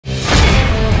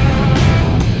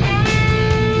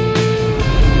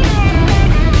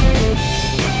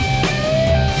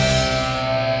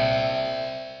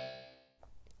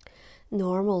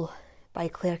by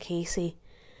Claire Casey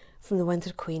from The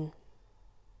Winter Queen.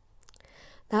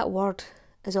 That word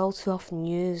is all too often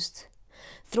used,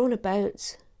 thrown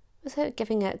about, without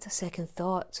giving it a second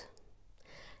thought.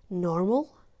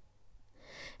 Normal?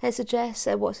 It suggests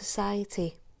that what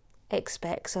society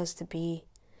expects us to be,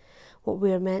 what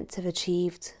we are meant to have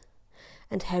achieved,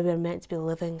 and how we are meant to be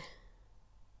living.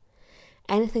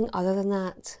 Anything other than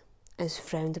that is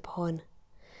frowned upon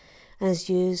and is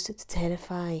used to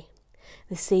terrify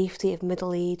the safety of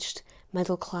middle-aged,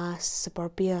 middle-class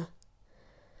suburbia.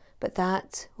 But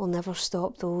that will never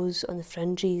stop those on the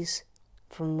fringes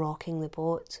from rocking the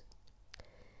boat.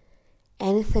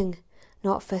 Anything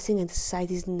not fitting into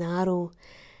society's narrow,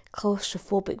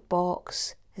 claustrophobic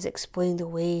box is explained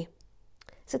away.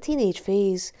 It's a teenage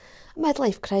phase, a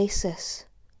midlife crisis,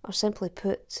 or simply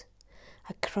put,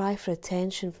 a cry for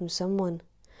attention from someone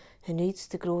who needs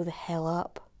to grow the hell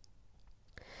up.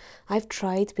 I've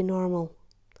tried to be normal.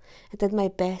 I did my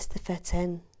best to fit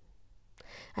in.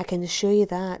 I can assure you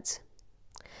that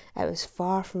it was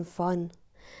far from fun,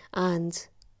 and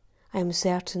I am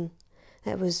certain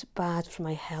it was bad for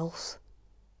my health.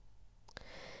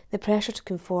 The pressure to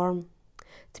conform,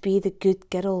 to be the good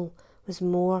girl, was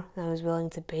more than I was willing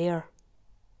to bear.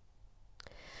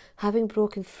 Having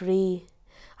broken free,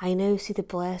 I now see the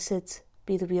blessed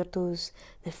be the weirdos,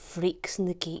 the freaks and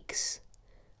the geeks.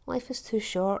 Life is too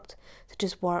short to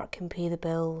just work and pay the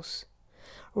bills.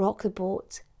 Rock the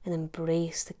boat and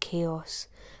embrace the chaos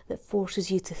that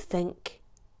forces you to think.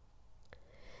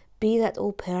 Be that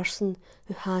old person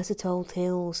who has the tall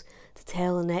tales to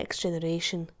tell the next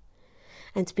generation,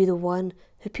 and to be the one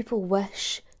who people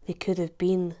wish they could have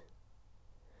been.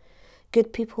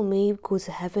 Good people may go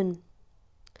to heaven,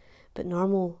 but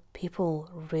normal people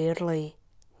rarely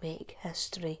make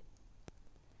history.